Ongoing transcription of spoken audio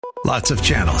Lots of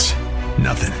channels,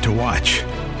 nothing to watch,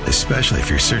 especially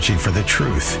if you're searching for the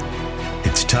truth.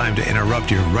 It's time to interrupt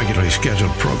your regularly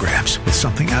scheduled programs with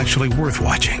something actually worth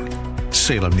watching.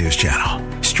 Salem News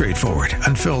Channel. Straightforward,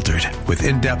 unfiltered, with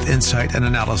in-depth insight and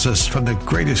analysis from the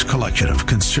greatest collection of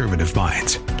conservative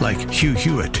minds like Hugh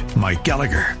Hewitt, Mike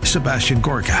Gallagher, Sebastian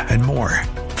Gorka, and more.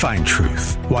 Find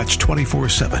truth. Watch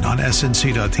 24/7 on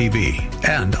snc.tv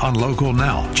and on Local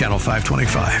Now, Channel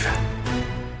 525.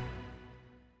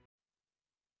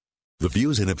 The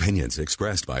views and opinions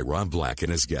expressed by Rob Black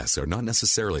and his guests are not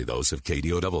necessarily those of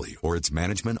KDOW or its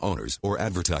management, owners, or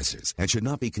advertisers and should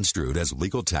not be construed as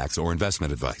legal, tax, or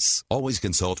investment advice. Always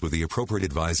consult with the appropriate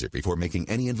advisor before making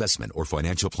any investment or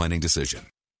financial planning decision.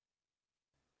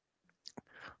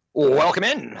 Welcome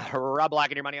in. Rob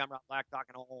Black and your money. I'm Rob Black,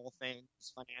 talking all things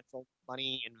financial,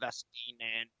 money, investing,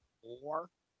 and more.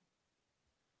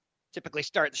 Typically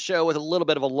start the show with a little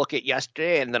bit of a look at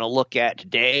yesterday and then a look at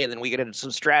today, and then we get into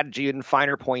some strategy and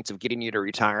finer points of getting you to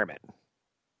retirement.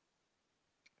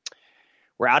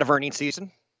 We're out of earnings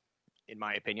season, in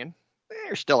my opinion.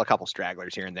 There's still a couple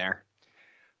stragglers here and there,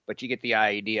 but you get the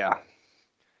idea.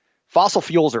 Fossil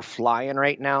fuels are flying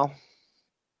right now.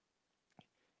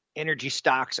 Energy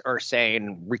stocks are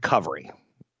saying recovery,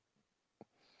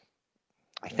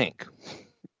 I think.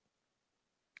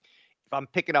 If I'm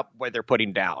picking up what they're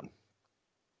putting down.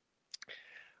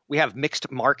 We have mixed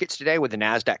markets today with the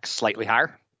NASDAQ slightly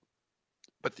higher,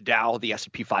 but the Dow, the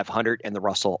S&P 500, and the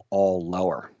Russell all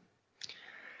lower.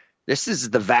 This is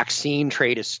the vaccine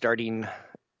trade is starting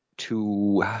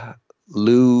to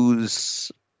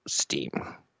lose steam.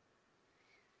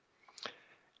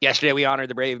 Yesterday, we honored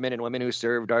the brave men and women who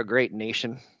served our great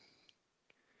nation.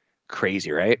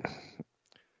 Crazy, right?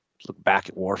 Look back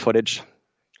at war footage.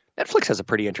 Netflix has a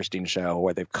pretty interesting show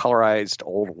where they've colorized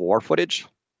old war footage.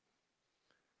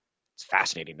 It's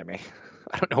fascinating to me.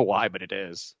 I don't know why, but it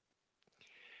is.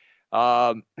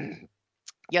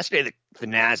 Yesterday, the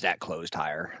NASDAQ closed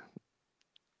higher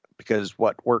because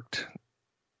what worked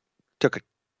took a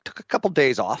couple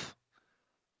days off,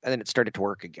 and then it started to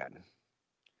work again.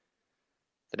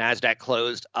 The NASDAQ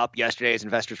closed up yesterday as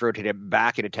investors rotated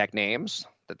back into tech names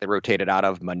that they rotated out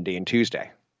of Monday and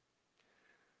Tuesday.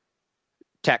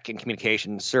 Tech and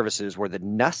communication services were the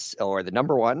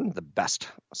number one, the best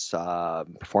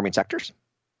performing sectors,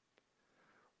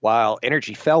 while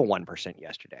energy fell 1%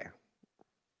 yesterday.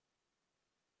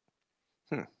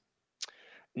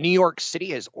 New York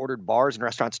City has ordered bars and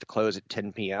restaurants to close at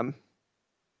 10 p.m.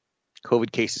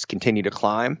 COVID cases continue to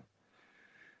climb.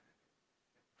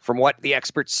 From what the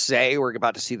experts say, we're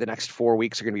about to see the next 4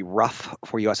 weeks are going to be rough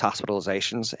for U.S.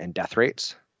 hospitalizations and death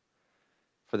rates.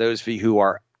 For those of you who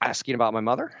are asking about my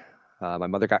mother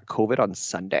got COVID on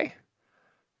Sunday,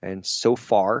 and so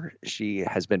far she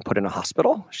has been put in a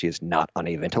hospital. She is not on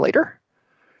a ventilator,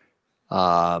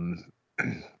 but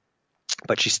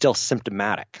she's still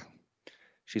symptomatic.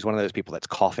 She's one of those people that's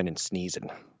coughing and sneezing.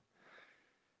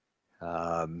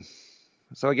 So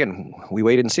again, we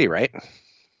wait and see, right?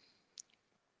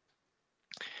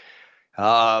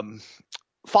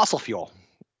 Fossil fuel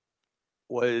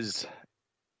was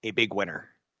a big winner.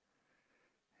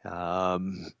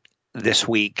 This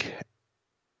week,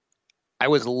 I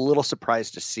was a little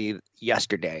surprised to see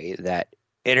yesterday that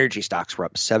energy stocks were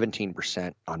up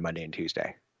 17% on Monday and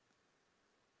Tuesday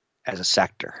as a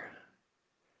sector.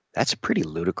 That's pretty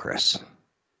ludicrous,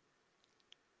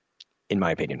 in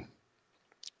my opinion.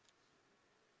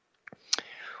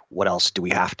 What else do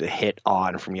we have to hit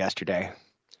on from yesterday?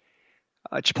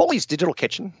 Chipotle's Digital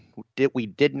Kitchen. We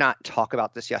did not talk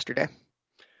about this yesterday,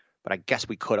 but I guess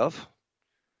we could have.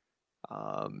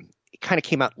 It kind of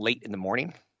came out late in the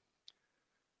morning.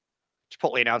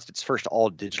 Chipotle announced its first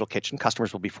all-digital kitchen.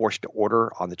 Customers will be forced to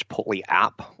order on the Chipotle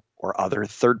app or other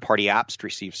third-party apps to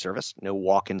receive service. No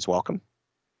walk-ins welcome.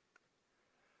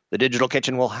 The digital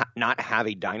kitchen will not have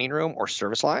a dining room or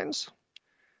service lines.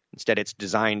 Instead, it's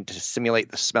designed to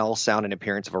simulate the smell, sound, and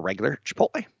appearance of a regular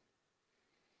Chipotle.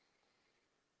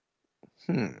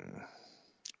 The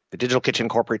digital kitchen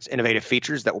incorporates innovative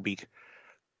features that will be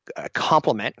a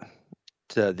complement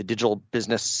to the digital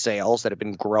business sales that have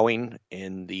been growing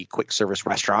in the quick service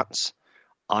restaurants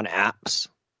on apps.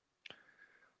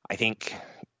 I think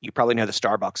you probably know the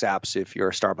Starbucks apps if you're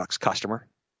a Starbucks customer.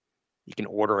 You can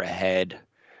order ahead.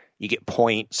 You get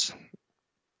points.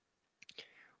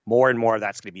 More and more of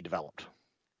that's going to be developed.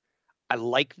 I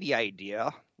like the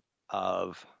idea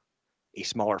of a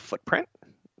smaller footprint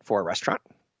for a restaurant.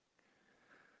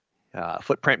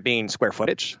 Footprint being square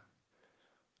footage.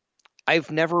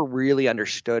 I've never really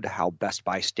understood how Best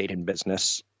Buy stayed in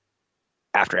business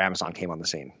after Amazon came on the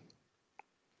scene.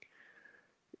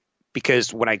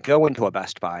 Because when I go into a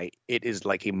Best Buy, it is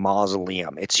like a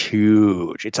mausoleum. It's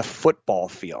huge. It's a football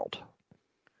field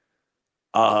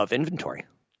of inventory.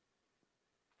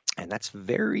 And that's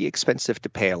very expensive to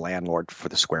pay a landlord for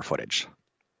the square footage.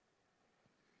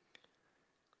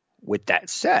 With that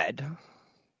said,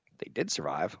 they did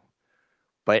survive,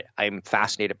 but I'm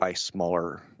fascinated by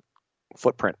smaller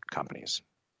footprint companies.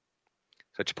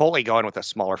 So Chipotle going with a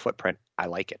smaller footprint, I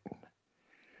like it.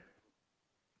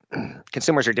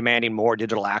 Consumers are demanding more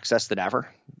digital access than ever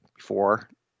before.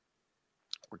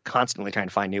 We're constantly trying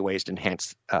to find new ways to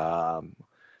enhance the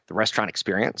restaurant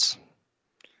experience.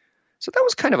 So that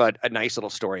was kind of a nice little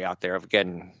story out there of,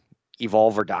 again,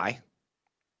 evolve or die.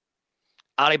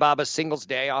 Alibaba's Singles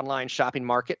Day online shopping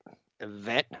market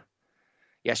event.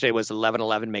 Yesterday was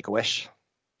 11/11 Make-A-Wish.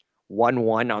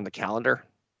 1/1 on the calendar.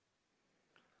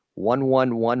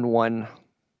 1111.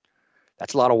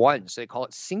 That's a lot of ones. So they call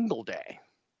it Single Day.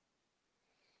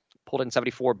 Pulled in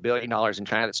 $74 billion in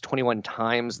China. That's 21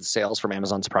 times the sales from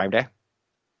Amazon's Prime Day.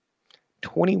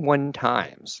 21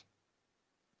 times.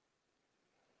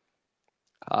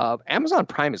 Amazon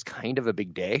Prime is kind of a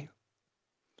big day,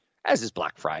 as is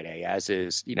Black Friday, as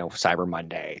is, Cyber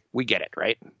Monday. We get it,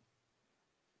 right?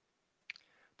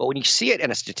 But when you see it in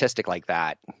a statistic like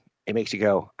that, it makes you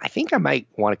go, I think I might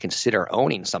want to consider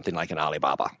owning something like an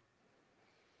Alibaba.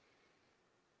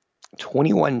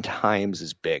 21 times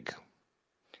is big.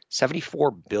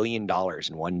 $74 billion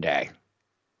in one day.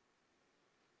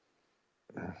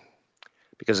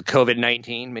 Because of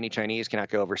COVID-19, many Chinese cannot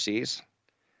go overseas.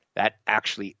 That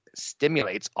actually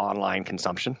stimulates online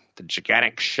consumption. The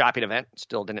gigantic shopping event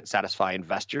still didn't satisfy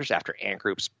investors after Ant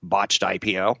Group's botched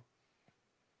IPO.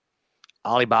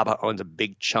 Alibaba owns a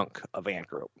big chunk of Ant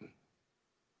Group.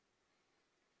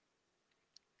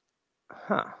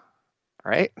 All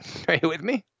right. Are you with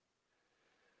me?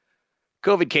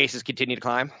 COVID cases continue to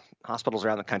climb. Hospitals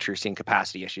around the country are seeing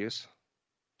capacity issues.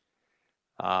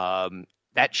 That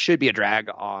should be a drag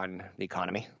on the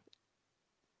economy.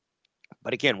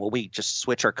 But again, will we just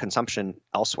switch our consumption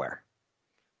elsewhere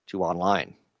to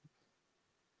online?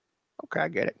 Okay, I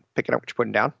get it. Picking up what you're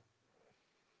putting down.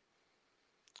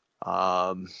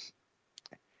 I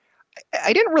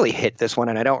didn't really hit this one,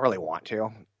 and I don't really want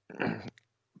to.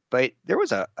 But there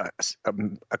was a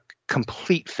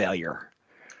complete failure.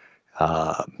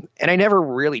 And I never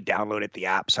really downloaded the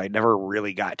app, so I never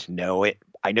really got to know it.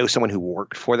 I know someone who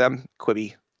worked for them,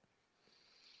 Quibi,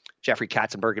 Jeffrey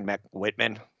Katzenberg and Mac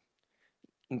Whitman.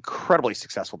 Incredibly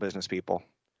successful business people.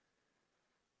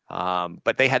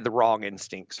 But they had the wrong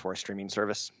instincts for a streaming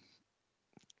service.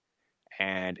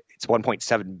 And it's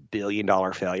 $1.7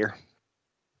 billion failure.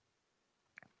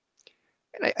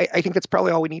 And I think that's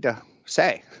probably all we need to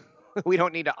say. We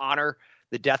don't need to honor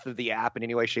the death of the app in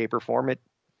any way, shape, or form.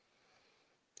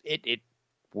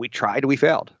 We tried, we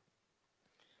failed.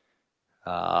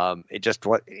 It just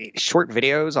what short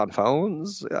videos on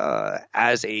phones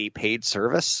as a paid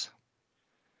service.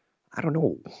 I don't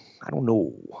know.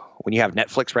 When you have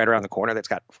Netflix right around the corner that's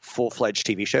got full-fledged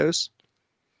TV shows,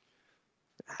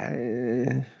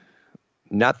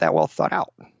 not that well thought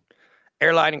out.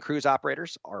 Airline and cruise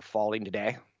operators are falling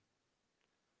today.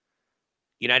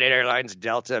 United Airlines,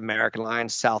 Delta, American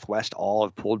Lines, Southwest all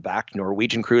have pulled back.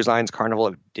 Norwegian Cruise Lines, Carnival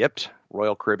have dipped.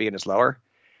 Royal Caribbean is lower.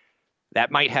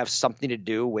 That might have something to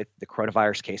do with the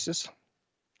coronavirus cases.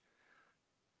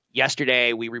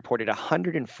 Yesterday, we reported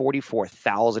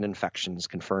 144,000 infections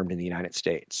confirmed in the United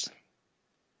States.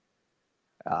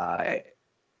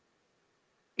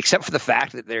 Except for the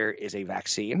fact that there is a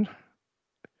vaccine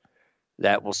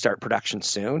that will start production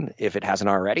soon, if it hasn't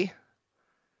already.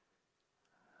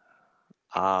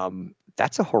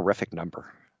 That's a horrific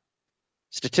number.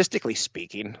 Statistically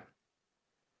speaking,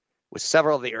 with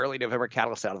several of the early November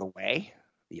catalysts out of the way,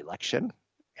 the election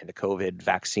and the COVID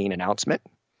vaccine announcement,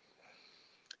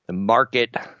 the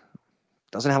market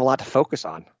doesn't have a lot to focus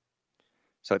on.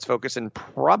 So it's focusing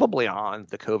probably on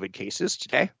the COVID cases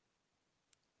today.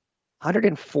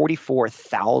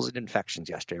 144,000 infections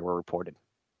yesterday were reported.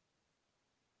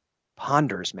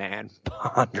 Ponderous, man.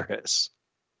 Ponderous.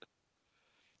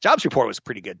 Jobs report was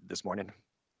pretty good this morning.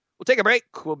 We'll take a break.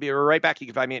 We'll be right back. You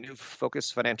can find me at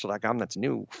newfocusfinancial.com. That's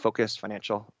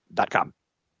newfocusfinancial.com.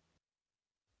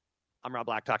 I'm Rob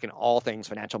Black, talking all things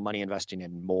financial, money, investing,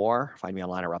 and more. Find me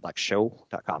online at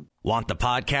robblackshow.com. Want the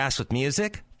podcast with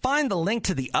music? Find the link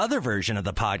to the other version of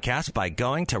the podcast by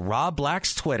going to Rob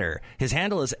Black's Twitter. His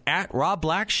handle is at Rob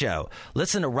Black Show.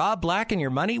 Listen to Rob Black and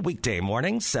Your Money weekday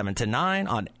mornings, 7 to 9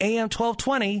 on AM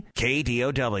 1220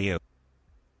 KDOW.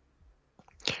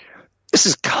 This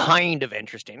is kind of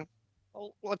interesting.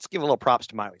 Well, let's give a little props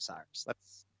to Miley Cyrus.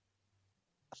 That's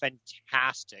a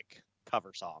fantastic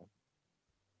cover song.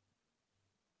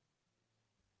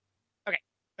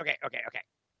 Okay.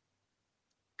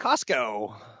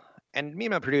 Costco, and me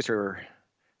and my producer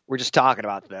were just talking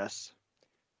about this.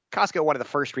 Costco, one of the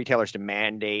first retailers to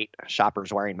mandate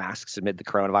shoppers wearing masks amid the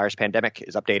coronavirus pandemic,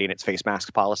 is updating its face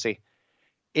mask policy.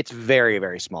 It's very,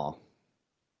 very small.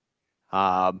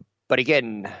 But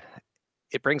again,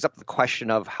 it brings up the question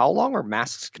of how long are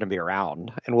masks going to be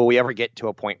around, and will we ever get to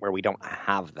a point where we don't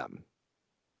have them?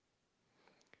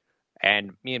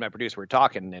 And me and my producer were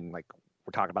talking, and like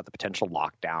we're talking about the potential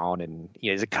lockdown, and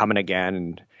is it coming again?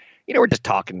 And we're just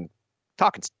talking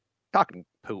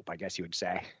poop, I guess you would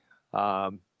say. I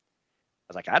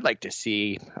was like, I'd like to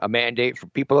see a mandate for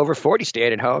people over 40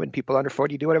 staying at home and people under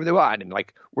 40 do whatever they want. And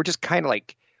like we're just kind of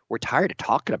like we're tired of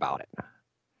talking about it.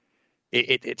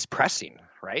 It's pressing,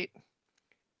 right?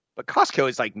 But Costco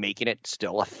is like making it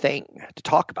still a thing to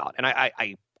talk about, and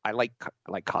I like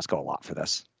Costco a lot for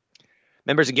this.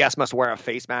 Members and guests must wear a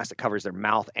face mask that covers their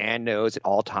mouth and nose at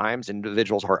all times.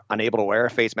 Individuals who are unable to wear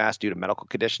a face mask due to medical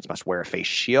conditions must wear a face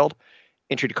shield.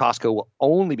 Entry to Costco will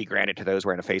only be granted to those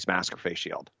wearing a face mask or face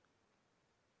shield.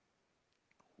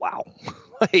 Wow.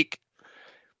 Like,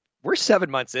 we're 7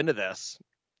 months into this.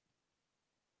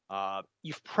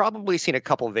 You've probably seen a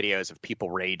couple of videos of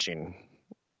people raging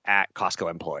at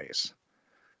Costco employees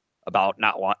about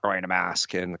not wearing a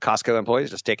mask, and the Costco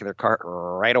employees just taking their cart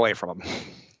right away from them.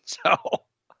 So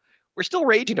we're still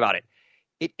raging about it.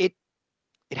 It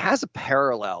has a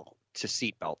parallel to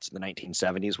seatbelts in the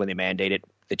 1970s when they mandated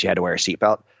that you had to wear a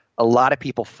seatbelt. A lot of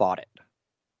people fought it.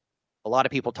 A lot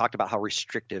of people talked about how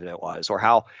restrictive it was, or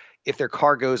how if their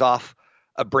car goes off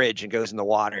a bridge and goes in the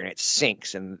water and it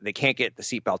sinks and they can't get the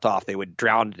seatbelt off, they would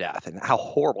drown to death, and how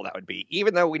horrible that would be.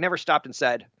 Even though we never stopped and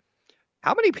said,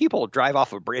 how many people drive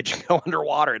off a bridge and go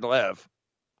underwater and live?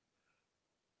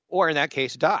 Or in that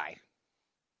case, die.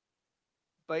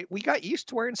 But we got used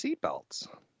to wearing seatbelts.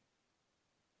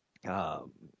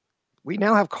 We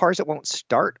now have cars that won't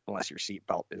start unless your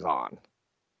seatbelt is on.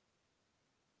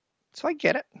 So I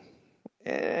get it,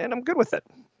 and I'm good with it.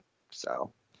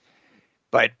 So,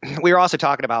 but we were also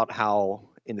talking about how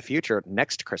in the future,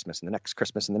 next Christmas and the next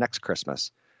Christmas and the next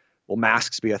Christmas, will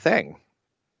masks be a thing?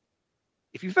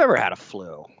 If you've ever had a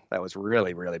flu that was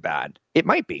really, really bad, it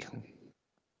might be.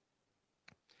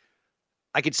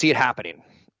 I could see it happening.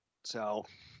 So,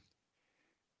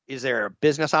 is there a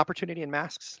business opportunity in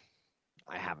masks?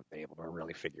 I haven't been able to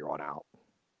really figure one out.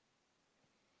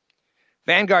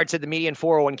 Vanguard said the median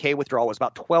 401k withdrawal was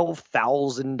about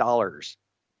 $12,000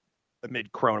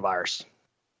 amid coronavirus.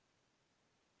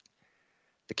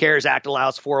 The CARES Act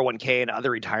allows 401k and other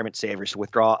retirement savers to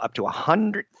withdraw up to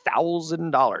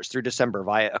 $100,000 through December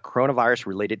via a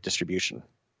coronavirus-related distribution.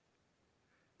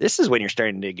 This is when you're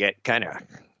starting to get kind of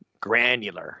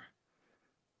granular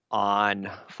on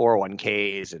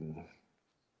 401ks and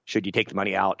should you take the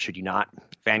money out, should you not?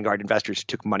 Vanguard investors who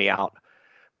took money out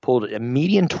pulled a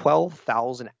median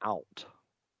 $12,000 out.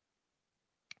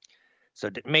 So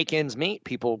to make ends meet,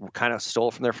 people kind of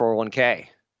stole from their 401k.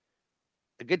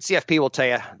 A good CFP will tell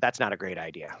you that's not a great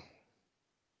idea.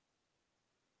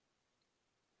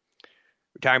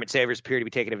 Retirement savers appear to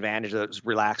be taking advantage of those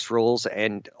relaxed rules,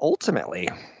 and ultimately,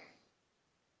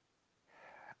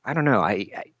 I don't know.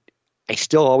 I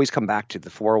still always come back to the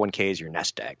 401k is your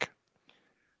nest egg.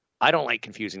 I don't like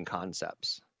confusing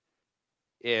concepts.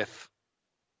 And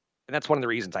that's one of the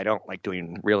reasons I don't like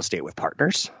doing real estate with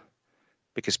partners,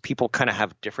 because people kind of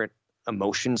have different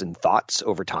emotions and thoughts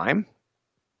over time.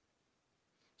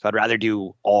 So I'd rather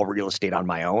do all real estate on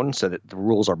my own so that the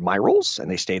rules are my rules and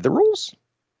they stay the rules.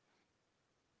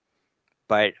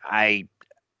 But I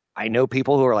know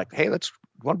people who are like, hey, want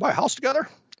to buy a house together?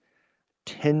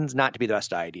 Tends not to be the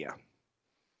best idea.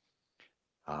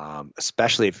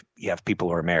 Especially if you have people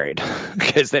who are married,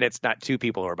 because then it's not two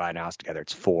people who are buying a house together,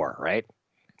 it's four, right?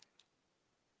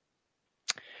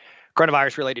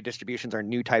 Coronavirus-related distributions are a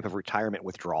new type of retirement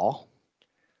withdrawal,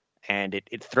 and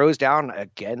it throws down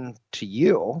again to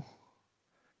you.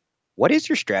 What is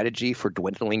your strategy for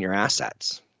dwindling your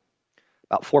assets?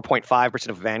 About 4.5%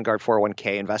 of Vanguard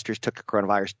 401k investors took a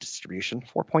coronavirus distribution.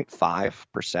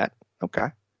 4.5%. Okay.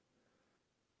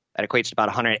 That equates to about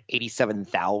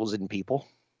 187,000 people.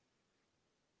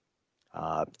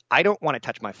 I don't want to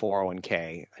touch my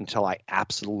 401k until I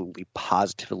absolutely,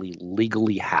 positively,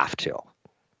 legally have to.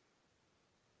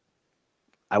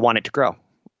 I want it to grow.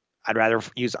 I'd rather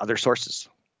use other sources.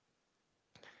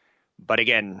 But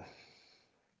again,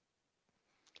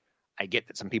 I get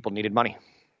that some people needed money.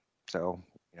 So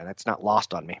that's not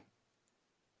lost on me.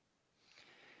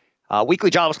 Weekly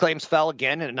jobless claims fell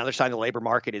again, and another sign the labor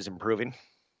market is improving.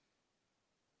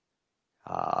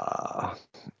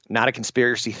 Not a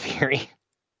conspiracy theory,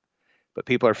 but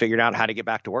people are figuring out how to get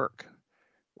back to work,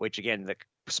 which again, the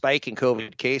spike in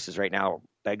COVID cases right now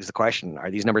begs the question, are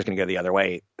these numbers going to go the other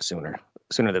way sooner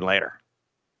than later?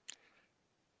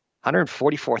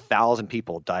 144,000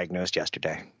 people diagnosed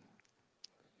yesterday.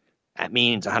 That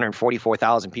means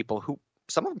 144,000 people who,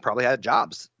 some of them probably had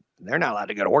jobs. They're not allowed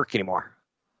to go to work anymore.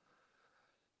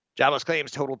 Jobless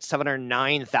claims totaled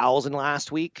 709,000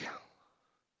 last week.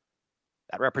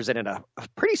 That represented a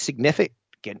pretty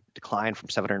significant decline from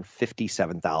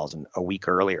 757,000 a week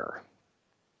earlier.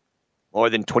 More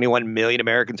than 21 million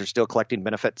Americans are still collecting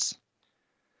benefits,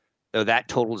 though that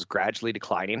total is gradually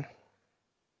declining.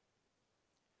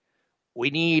 We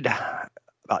need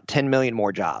about 10 million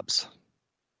more jobs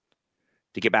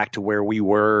to get back to where we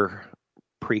were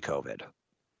pre-COVID.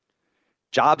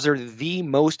 Jobs are the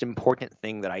most important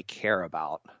thing that I care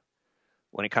about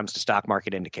when it comes to stock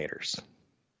market indicators.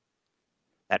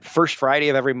 That first Friday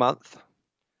of every month,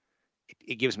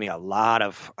 it gives me a lot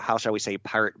of, how shall we say,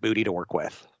 pirate booty to work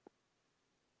with.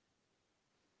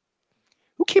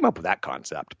 Who came up with that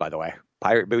concept, by the way?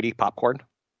 Pirate booty popcorn?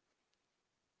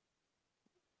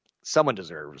 Someone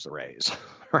deserves a raise,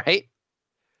 right?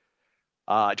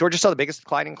 Georgia saw the biggest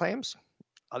decline in claims.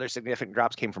 Other significant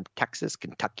drops came from Texas,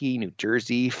 Kentucky, New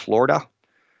Jersey, Florida.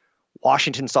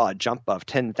 Washington saw a jump of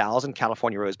 10,000.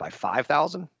 California rose by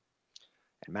 5,000.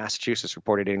 And Massachusetts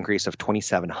reported an increase of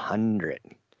 2,700.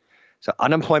 So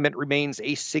unemployment remains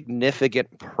a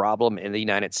significant problem in the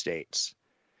United States.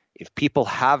 If people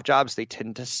have jobs, they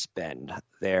tend to spend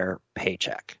their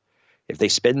paycheck. If they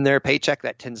spend their paycheck,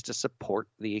 that tends to support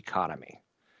the economy.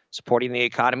 Supporting the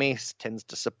economy tends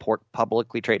to support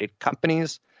publicly traded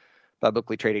companies.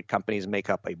 Publicly traded companies make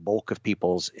up a bulk of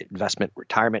people's investment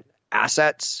retirement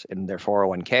assets and their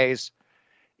 401ks.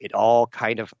 It all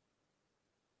kind of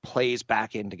plays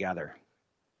back in together.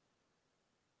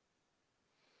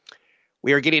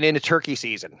 We are getting into turkey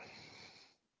season.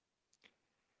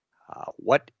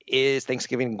 What is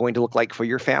Thanksgiving going to look like for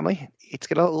your family? It's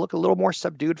going to look a little more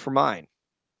subdued for mine.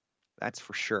 That's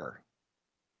for sure.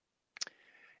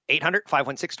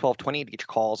 800-516-1220 to get your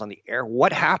calls on the air.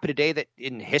 What happened today that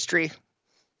in history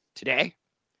today?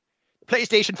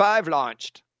 PlayStation 5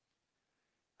 launched.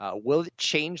 Will it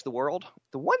change the world?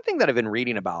 The one thing that I've been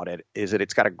reading about it is that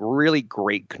it's got a really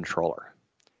great controller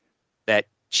that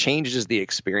changes the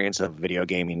experience of video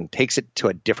gaming, takes it to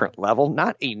a different level,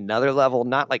 not another level,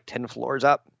 not like 10 floors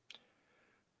up,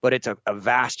 but it's a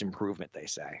vast improvement, they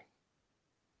say.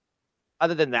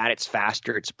 Other than that, it's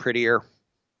faster, it's prettier.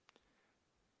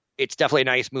 It's definitely a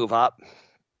nice move up.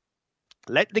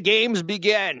 Let the games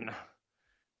begin.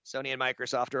 Sony and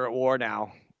Microsoft are at war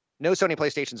now. No Sony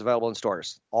PlayStations available in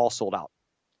stores. All sold out.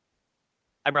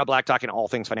 I'm Rob Black, talking all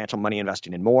things financial, money,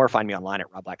 investing, and more. Find me online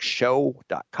at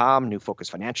robblackshow.com,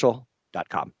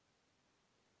 newfocusfinancial.com.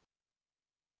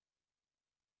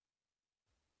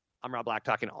 I'm Rob Black,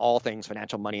 talking all things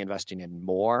financial, money, investing, and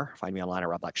more. Find me online at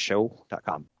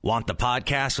robblackshow.com. Want the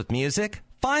podcast with music?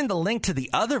 Find the link to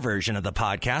the other version of the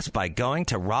podcast by going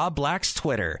to Rob Black's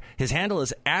Twitter. His handle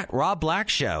is at Rob Black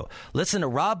Show. Listen to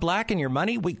Rob Black and Your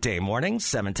Money weekday mornings,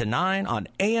 7 to 9 on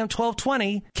AM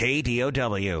 1220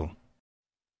 KDOW.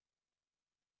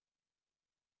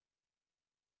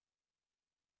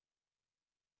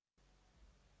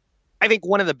 I think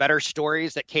one of the better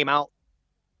stories that came out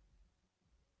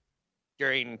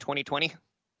during 2020,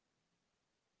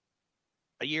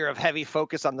 a year of heavy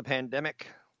focus on the pandemic,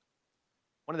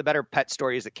 one of the better pet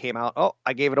stories that came out. Oh,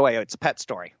 I gave it away. It's a pet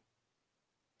story.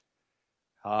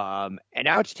 And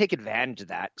now to take advantage of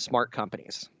that, smart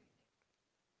companies,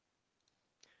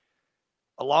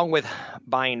 along with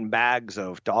buying bags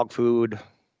of dog food,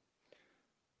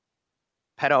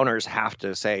 pet owners have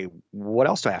to say, what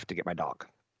else do I have to get my dog?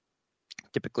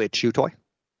 Typically a chew toy.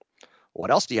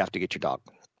 What else do you have to get your dog?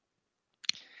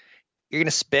 You're going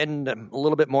to spend a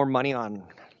little bit more money on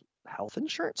health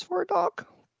insurance for a dog.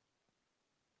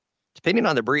 Depending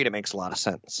on the breed, it makes a lot of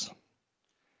sense,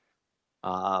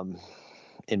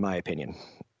 in my opinion.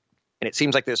 And it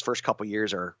seems like those first couple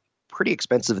years are pretty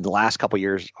expensive, and the last couple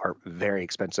years are very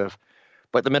expensive,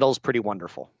 but the middle is pretty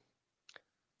wonderful.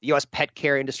 The U.S. pet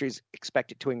care industry is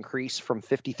expected to increase from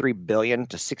 $53 billion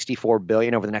to $64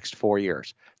 billion over the next 4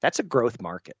 years. That's a growth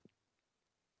market.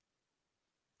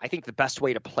 I think the best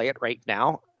way to play it right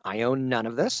now, I own none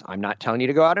of this. I'm not telling you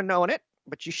to go out and own it,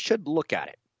 but you should look at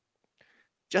it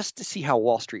just to see how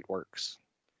Wall Street works.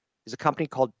 There's a company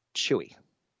called Chewy.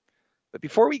 But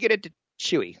before we get into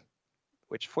Chewy,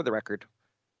 which for the record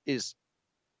is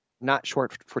not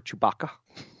short for Chewbacca.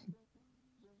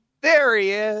 There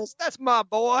he is. That's my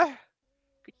boy.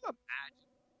 Could you imagine?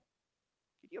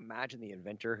 you imagine the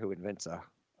inventor who invents a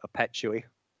pet Chewy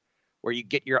where you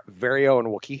get your very own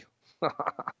Wookiee?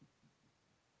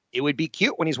 It would be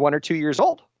cute when he's 1 or 2 years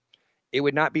old. It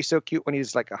would not be so cute when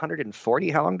he's like 140.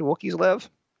 How long do Wookiees live?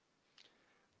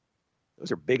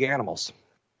 Those are big animals.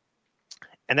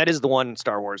 And that is the one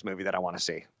Star Wars movie that I want to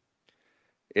see.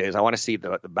 I want to see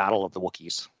the Battle of the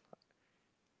Wookiees.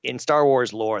 In Star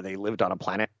Wars lore, they lived on a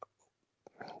planet,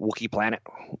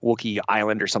 Wookiee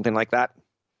Island or something like that.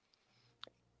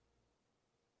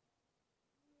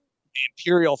 The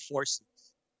Imperial forces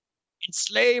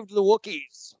enslaved the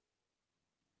Wookiees.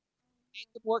 Made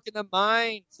them work in the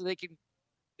mines so they can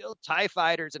build TIE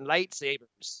fighters and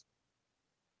lightsabers.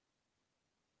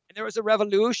 And there was a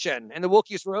revolution, and the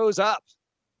Wookiees rose up.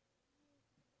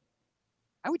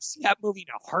 I would see that movie in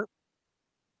a heartbeat.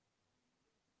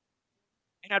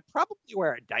 And I'd probably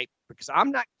wear a diaper because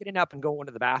I'm not getting up and going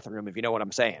to the bathroom, if you know what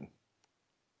I'm saying.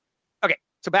 Okay,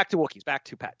 so back to Wookiees, back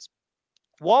to pets.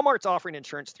 Walmart's offering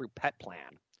insurance through Pet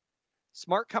Plan.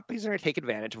 Smart companies are going to take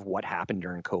advantage of what happened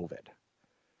during COVID.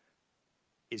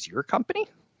 Is your company?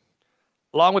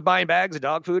 Along with buying bags of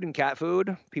dog food and cat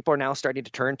food, people are now starting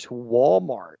to turn to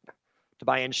Walmart to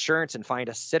buy insurance and find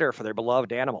a sitter for their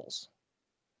beloved animals.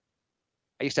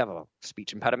 I used to have a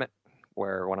speech impediment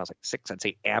where when I was like 6, I'd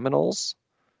say aminals.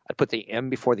 I'd put the M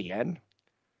before the N.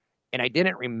 And I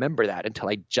didn't remember that until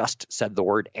I just said the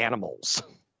word animals.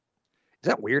 Is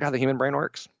that weird how the human brain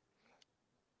works?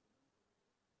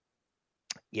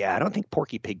 Yeah, I don't think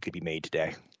Porky Pig could be made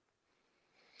today.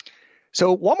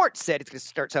 So Walmart said it's going to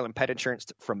start selling pet insurance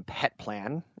from Pet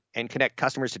Plan and connect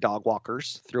customers to dog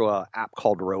walkers through an app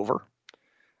called Rover.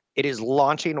 It is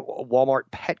launching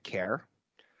Walmart Pet Care,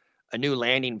 a new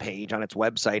landing page on its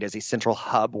website as a central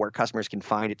hub where customers can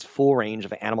find its full range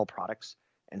of animal products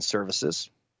and services.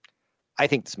 I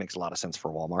think this makes a lot of sense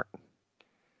for Walmart.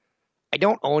 I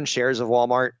don't own shares of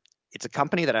Walmart. It's a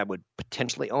company that I would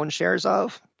potentially own shares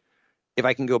of. If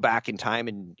I can go back in time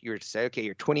and you were to say, okay,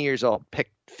 you're 20 years old,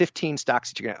 pick 15 stocks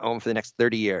that you're going to own for the next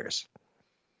 30 years.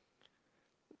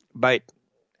 But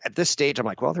at this stage, I'm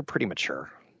like, well, they're pretty mature.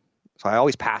 So I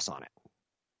always pass on it.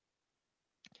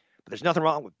 But there's nothing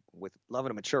wrong with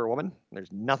loving a mature woman.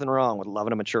 There's nothing wrong with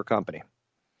loving a mature company.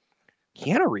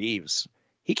 Keanu Reeves,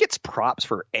 he gets props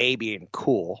for A, being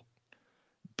cool,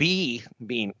 B,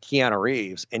 being Keanu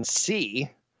Reeves, and C,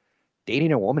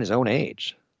 dating a woman his own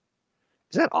age.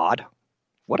 Isn't that odd?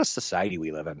 What a society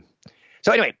we live in.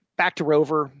 So anyway, back to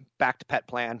Rover, back to Pet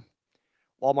Plan.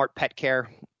 Walmart Pet Care,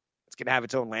 it's going to have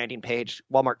its own landing page.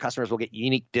 Walmart customers will get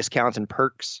unique discounts and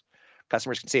perks.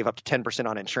 Customers can save up to 10%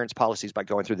 on insurance policies by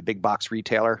going through the big box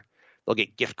retailer. They'll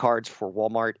get gift cards for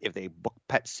Walmart if they book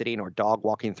pet sitting or dog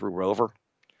walking through Rover.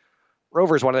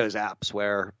 Rover is one of those apps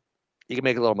where you can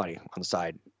make a little money on the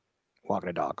side walking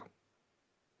a dog.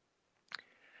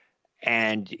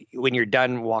 And when you're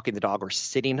done walking the dog or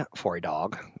sitting for a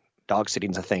dog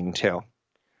sitting's a thing too.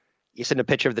 You send a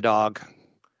picture of the dog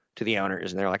to the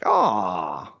owners and they're like,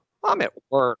 oh, I'm at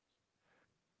work.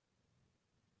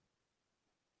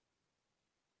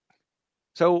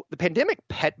 So the pandemic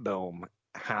pet boom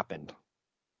happened.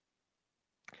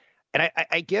 And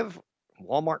I give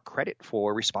Walmart credit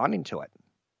for responding to it.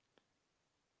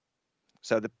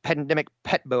 So the pandemic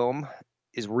pet boom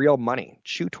is real money.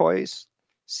 Chew toys,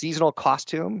 seasonal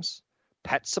costumes,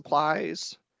 pet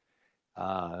supplies.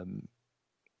 I'm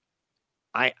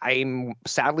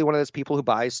sadly one of those people who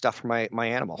buys stuff for my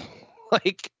animal.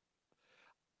 Like,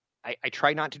 I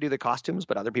try not to do the costumes,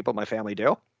 but other people in my family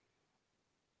do.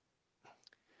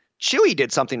 Chewy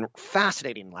did something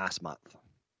fascinating last month,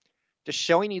 just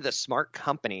showing you the smart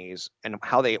companies and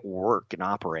how they work and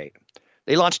operate.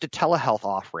 They launched a telehealth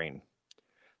offering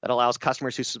that allows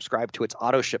customers who subscribe to its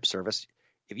auto ship service,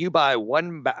 if you buy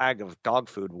one bag of dog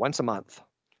food once a month,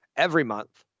 every month,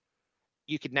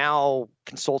 you can now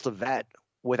consult a vet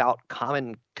without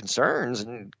common concerns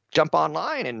and jump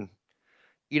online, and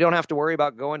you don't have to worry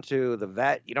about going to the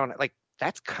vet. You don't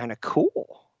that's kind of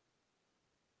cool.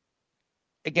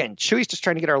 Again, Chewy's just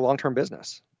trying to get our long-term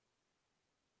business.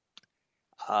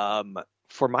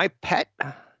 For my pet,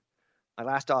 my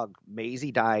last dog,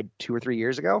 Maisie, died 2 or 3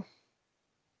 years ago.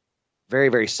 Very,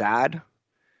 very sad.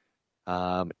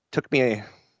 It took me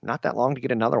not that long to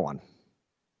get another one.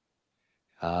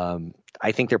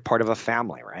 I think they're part of a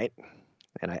family, right?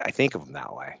 And I think of them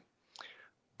that way.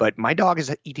 But my dog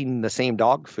is eating the same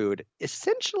dog food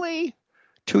essentially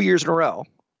 2 years in a row.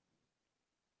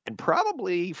 And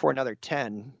probably for another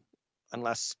 10,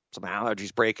 unless some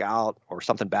allergies break out or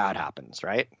something bad happens,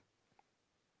 right?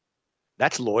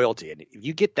 That's loyalty. And if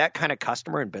you get that kind of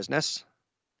customer in business,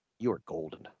 you are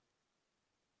golden.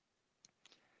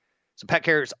 So pet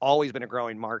care has always been a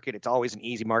growing market. It's always an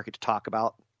easy market to talk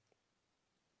about.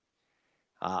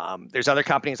 There's other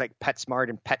companies like PetSmart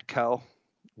and Petco,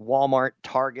 Walmart,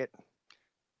 Target.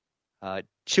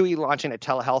 Chewy launching a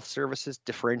telehealth services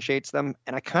differentiates them,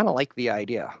 and I kind of like the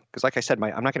idea because, like I said,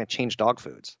 I'm not going to change dog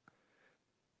foods.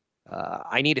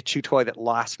 I need a chew toy that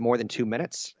lasts more than 2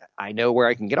 minutes. I know where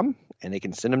I can get them, and they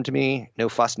can send them to me. No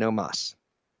fuss, no muss.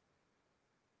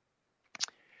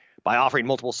 By offering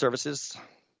multiple services,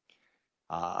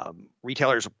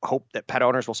 retailers hope that pet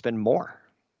owners will spend more.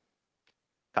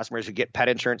 Customers who get pet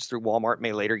insurance through Walmart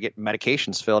may later get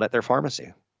medications filled at their pharmacy.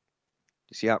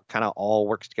 You see how it kind of all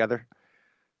works together?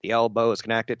 The elbow is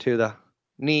connected to the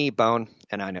knee bone.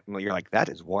 And I know you're like, that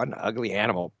is one ugly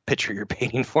animal picture you're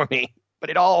painting for me. But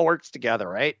it all works together,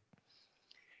 right?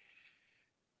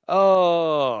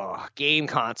 Oh, game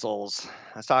consoles.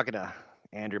 I was talking to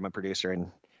Andrew, my producer, and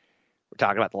we're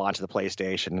talking about the launch of the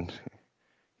PlayStation.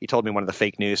 He told me one of the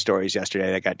fake news stories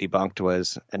yesterday that got debunked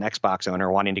was an Xbox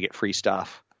owner wanting to get free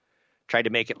stuff. Tried to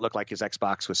make it look like his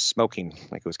Xbox was smoking,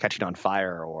 like it was catching on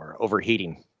fire or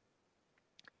overheating.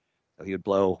 So he would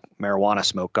blow marijuana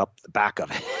smoke up the back of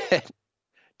it.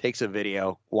 Takes a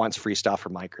video, wants free stuff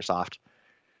from Microsoft,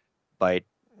 but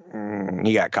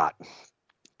he got caught.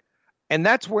 And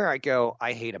that's where I go,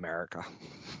 I hate America.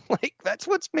 Like that's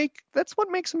what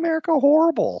makes America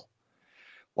horrible.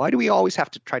 Why do we always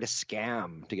have to try to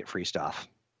scam to get free stuff?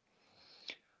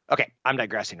 Okay, I'm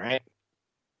digressing, right?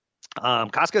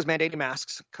 Costco's mandating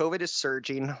masks. COVID is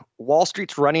surging. Wall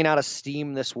Street's running out of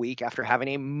steam this week after having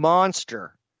a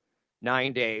monster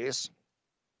 9 days.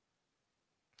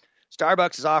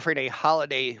 Starbucks is offering a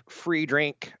holiday free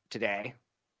drink today.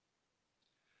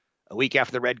 A week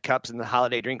after the red cups and the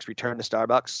holiday drinks return to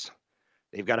Starbucks,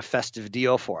 they've got a festive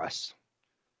deal for us.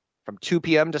 From 2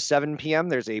 p.m. to 7 p.m.,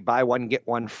 there's a buy one, get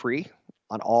one free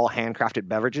on all handcrafted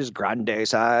beverages, grande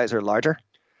size or larger.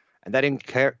 And that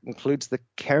includes the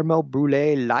caramel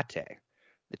brulee latte,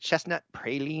 the chestnut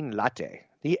praline latte,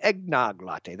 the eggnog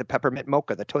latte, the peppermint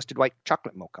mocha, the toasted white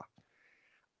chocolate mocha.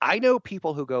 I know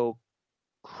people who go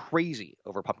crazy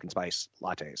over pumpkin spice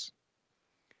lattes.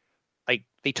 Like,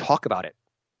 they talk about it.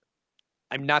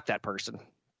 I'm not that person.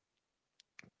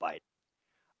 But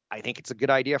I think it's a good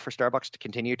idea for Starbucks to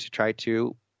continue to try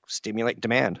to stimulate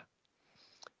demand.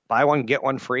 Buy one, get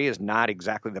one free is not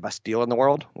exactly the best deal in the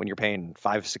world when you're paying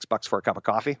 $5-6 for a cup of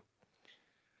coffee.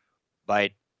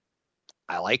 But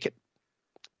I like it.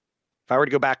 If I were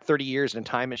to go back 30 years in a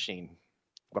time machine,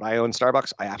 would I own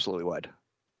Starbucks? I absolutely would.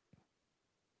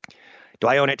 Do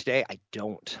I own it today? I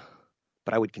don't.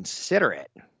 But I would consider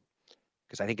it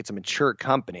because I think it's a mature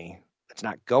company that's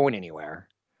not going anywhere.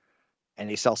 And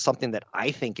they sell something that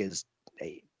I think is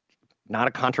not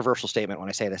a controversial statement when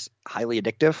I say this, highly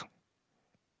addictive.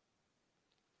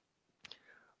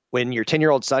 When your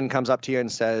 10-year-old son comes up to you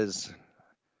and says,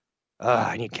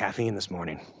 I need caffeine this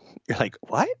morning. You're like,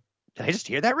 what? Did I just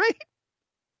hear that right?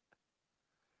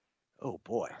 Oh,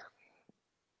 boy.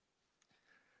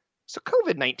 So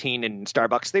COVID-19 and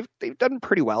Starbucks, they've done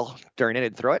pretty well during it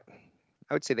and through it.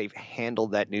 I would say they've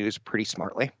handled that news pretty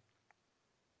smartly.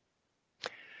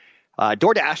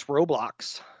 DoorDash,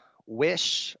 Roblox,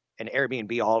 Wish, and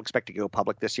Airbnb all expect to go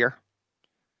public this year.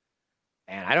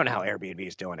 And I don't know how Airbnb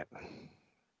is doing it.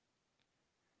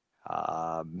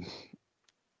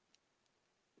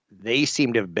 They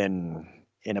seem to have been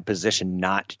in a position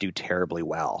not to do terribly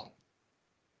well.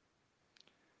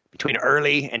 Between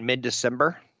early and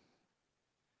mid-December,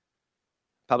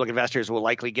 public investors will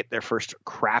likely get their first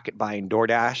crack at buying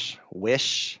DoorDash,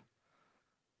 Wish,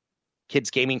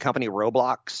 kids gaming company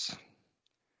Roblox.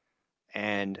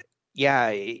 And yeah,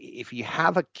 if you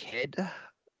have a kid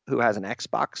who has an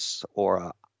Xbox or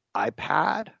an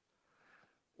iPad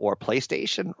or a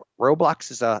PlayStation,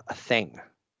 Roblox is a thing.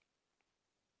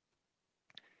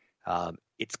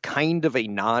 It's kind of a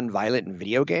non-violent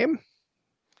video game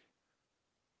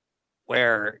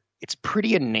where it's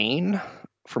pretty inane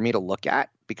for me to look at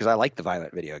because I like the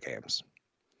violent video games.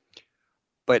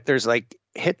 But there's like,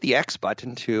 hit the X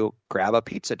button to grab a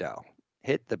pizza dough.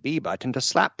 Hit the B button to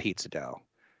slap pizza dough.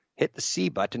 Hit the C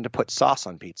button to put sauce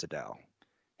on pizza dough.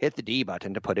 Hit the D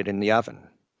button to put it in the oven.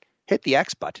 Hit the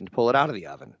X button to pull it out of the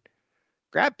oven.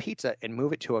 Grab pizza and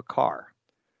move it to a car.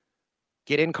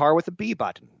 Get in car with the B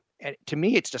button. And to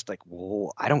me, it's just like,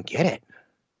 whoa, I don't get it.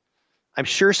 I'm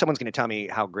sure someone's going to tell me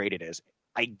how great it is.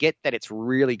 I get that it's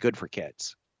really good for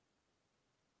kids.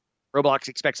 Roblox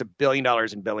expects $1 billion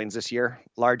in billings this year,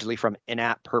 largely from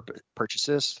in-app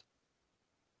purchases.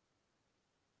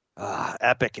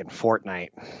 Epic and Fortnite.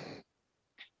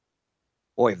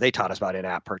 Boy, have they taught us about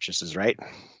in-app purchases, right?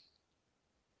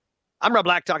 I'm Rob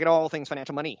Black, talking all things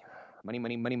financial money Money,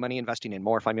 money, money, money investing and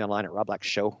more. Find me online at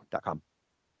robblackshow.com.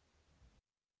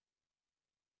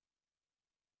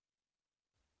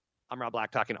 I'm Rob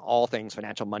Black, talking all things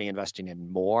financial, money, investing,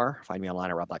 and more. Find me online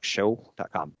at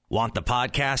robblackshow.com. Want the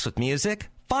podcast with music?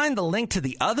 Find the link to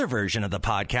the other version of the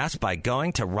podcast by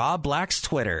going to Rob Black's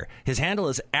Twitter. His handle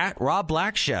is at Rob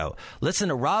Black Show. Listen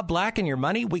to Rob Black and Your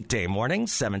Money weekday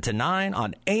mornings, 7 to 9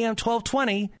 on AM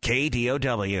 1220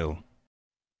 KDOW.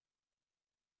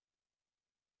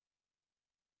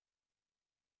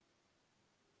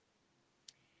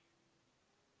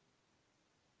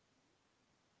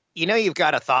 You know you've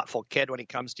got a thoughtful kid when he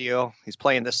comes to you. He's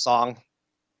playing this song.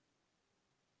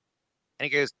 And he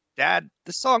goes, Dad,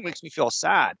 this song makes me feel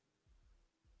sad.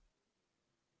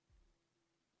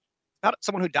 About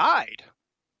someone who died.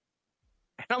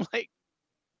 And I'm like,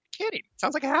 kidding. It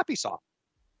sounds like a happy song.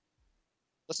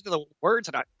 Listen to the words,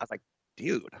 and I was like,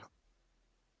 dude,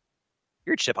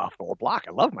 you're a chip off the old block.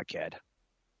 I love my kid.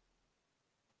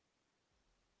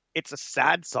 It's a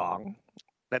sad song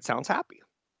that sounds happy.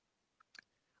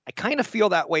 I kind of feel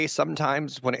that way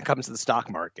sometimes when it comes to the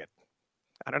stock market.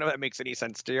 I don't know if that makes any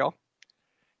sense to you.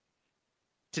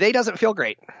 Today doesn't feel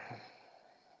great.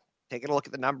 Taking a look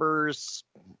at the numbers,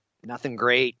 nothing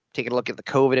great. Taking a look at the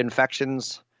COVID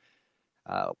infections,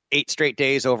 8 straight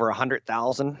days over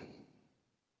 100,000. We're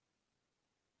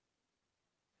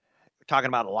talking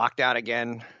about a lockdown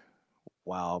again,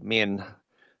 while me and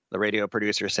the radio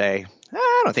producer say,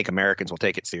 I don't think Americans will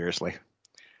take it seriously.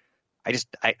 I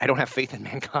don't have faith in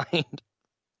mankind.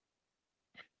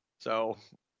 So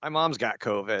my mom's got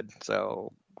COVID,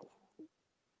 so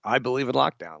I believe in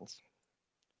lockdowns.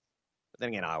 But then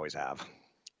again, I always have.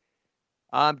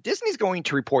 Disney's going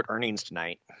to report earnings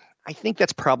tonight. I think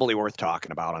that's probably worth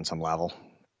talking about on some level.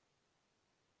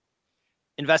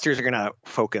 Investors are going to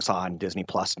focus on Disney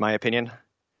Plus, in my opinion,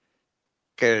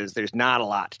 because there's not a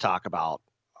lot to talk about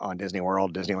on Disney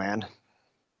World, Disneyland.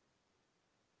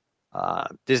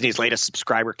 Disney's latest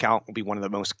subscriber count will be one of the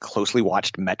most closely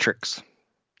watched metrics.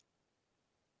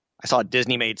 I saw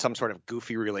Disney made some sort of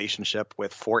goofy relationship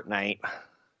with Fortnite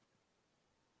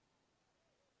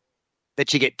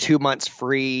that you get 2 months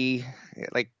free.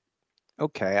 Like,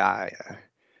 okay.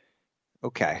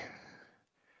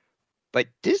 But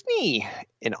Disney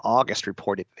in August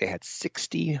reported they had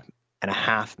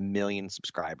 60.5 million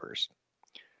subscribers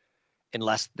in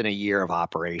less than a year of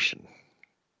operation.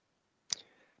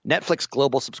 Netflix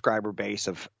global subscriber base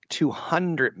of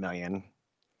 200 million.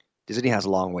 Disney has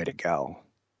a long way to go.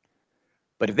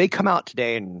 But if they come out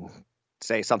today and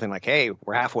say something like, hey,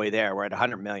 we're halfway there, we're at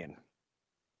 100 million,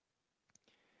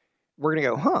 we're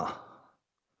going to go,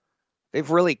 they've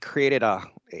really created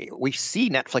we see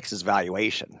Netflix's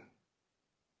valuation.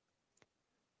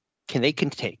 Can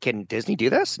Disney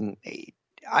do this? And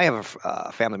I have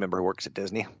a family member who works at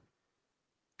Disney.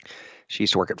 She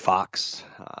used to work at Fox.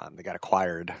 They got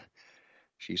acquired.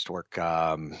 She used to work,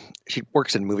 she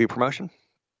works in movie promotion.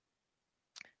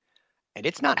 And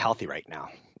it's not healthy right now.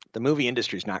 The movie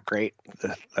industry is not great.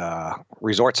 The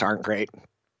resorts aren't great.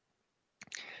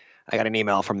 I got an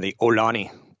email from the Aulani.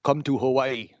 Come to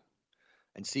Hawaii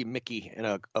and see Mickey in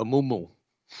a muumuu.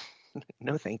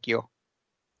 No, thank you.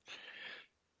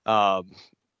 Okay,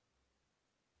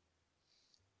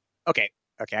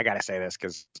 I got to say this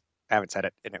because I haven't said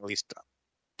it in at least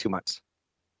 2 months.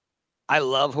 I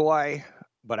love Hawaii,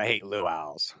 but I hate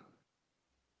luau's.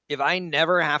 If I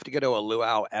never have to go to a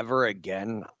luau ever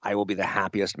again, I will be the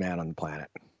happiest man on the planet.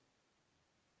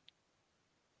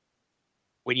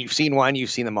 When you've seen one, you've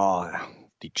seen them all.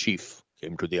 The chief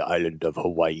came to the island of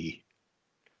Hawaii,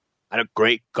 and a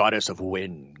great goddess of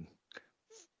wind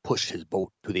pushed his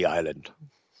boat to the island.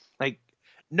 Like,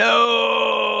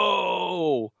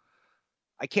 no!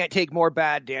 I can't take more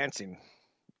bad dancing,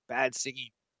 bad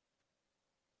singing,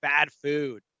 bad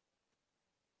food.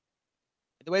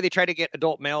 The way they try to get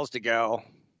adult males to go,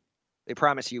 they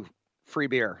promise you free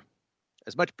beer,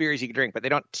 as much beer as you can drink, but they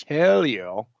don't tell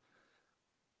you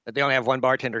that they only have one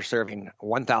bartender serving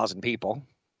 1,000 people,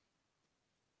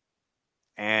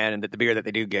 and that the beer that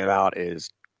they do give out is,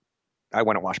 I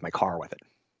went and washed my car with it.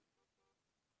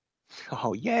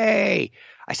 Oh, yay.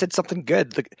 I said something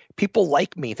good. The people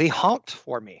like me. They honked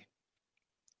for me.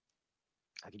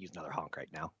 I could use another honk right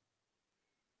now.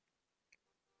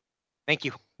 Thank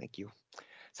you.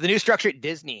 So the new structure at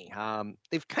Disney,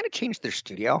 they've kind of changed their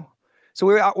studio. So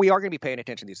we are going to be paying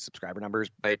attention to these subscriber numbers,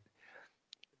 but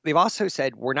they've also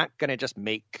said we're not going to just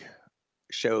make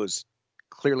shows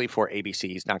clearly for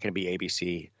ABC. It's not going to be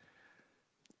ABC.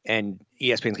 And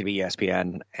ESPN's going to be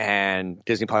ESPN. And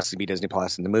Disney Plus is going to be Disney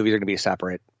Plus. And the movies are going to be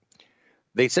separate.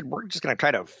 They said we're just going to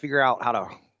try to figure out how to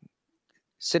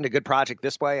send a good project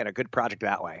this way and a good project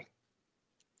that way.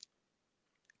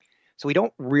 So we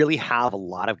don't really have a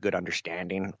lot of good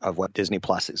understanding of what Disney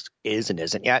Plus is and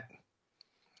isn't yet.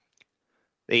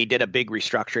 They did a big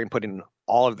restructuring, putting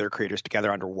all of their creators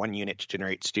together under one unit to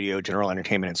generate studio, general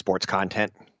entertainment, and sports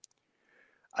content.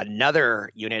 Another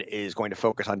unit is going to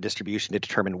focus on distribution to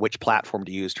determine which platform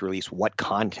to use to release what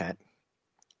content.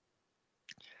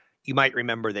 You might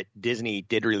remember that Disney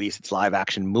did release its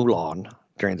live-action Mulan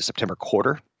during the September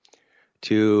quarter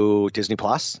to Disney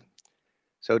Plus.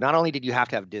 So not only did you have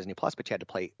to have Disney Plus, but you had to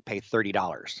pay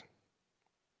 $30.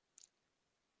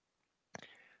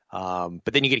 But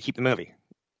then you get to keep the movie.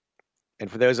 And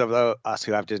for those of us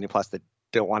who have Disney Plus that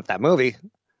don't want that movie,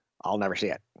 I'll never see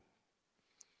it.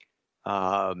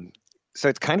 So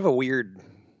it's kind of a weird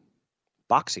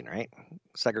boxing, right?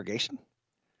 Segregation.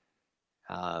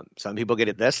 Some people get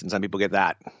it this and some people get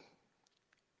that.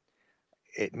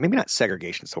 Maybe not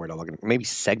segregation is the word I'm looking for. Maybe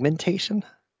segmentation.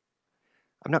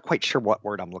 I'm not quite sure what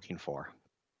word I'm looking for.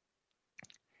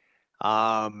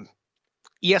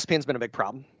 ESPN's been a big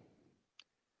problem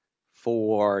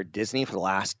for Disney for the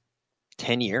last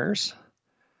 10 years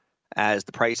as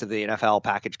the price of the NFL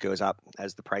package goes up,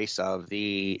 as the price of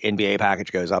the NBA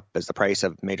package goes up, as the price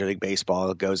of Major League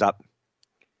Baseball goes up.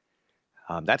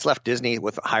 That's left Disney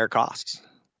with higher costs.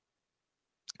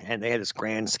 And they had this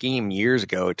grand scheme years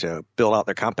ago to build out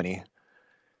their company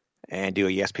and do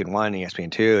a ESPN 1,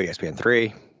 ESPN 2, ESPN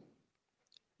 3,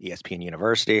 ESPN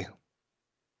University.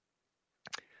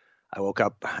 I woke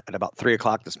up at about 3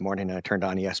 o'clock this morning and I turned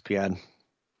on ESPN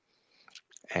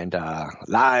and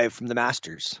live from the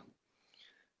Masters.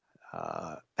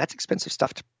 That's expensive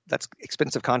stuff. That's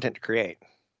expensive content to create.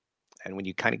 And when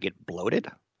you kind of get bloated,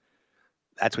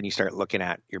 that's when you start looking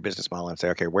at your business model and say,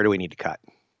 okay, where do we need to cut?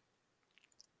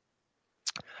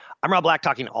 I'm Rob Black,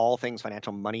 talking all things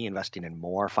financial, money, investing, and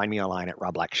more. Find me online at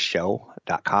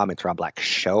robblackshow.com. It's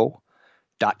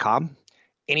robblackshow.com.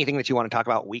 Anything that you want to talk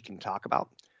about, we can talk about.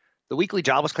 The weekly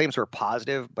jobless claims were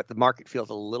positive, but the market feels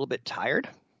a little bit tired.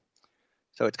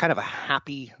 So it's kind of a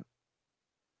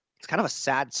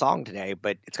sad song today,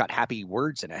 but it's got happy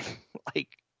words in it.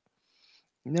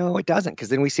 No, it doesn't, because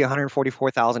then we see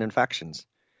 144,000 infections.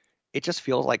 It just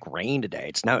feels like rain today.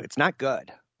 It's not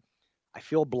good. I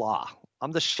feel blah.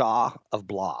 I'm the Shaw of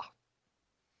blah.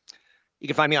 You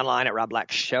can find me online at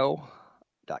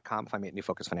robblackshow.com. Find me at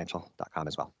newfocusfinancial.com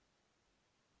as well.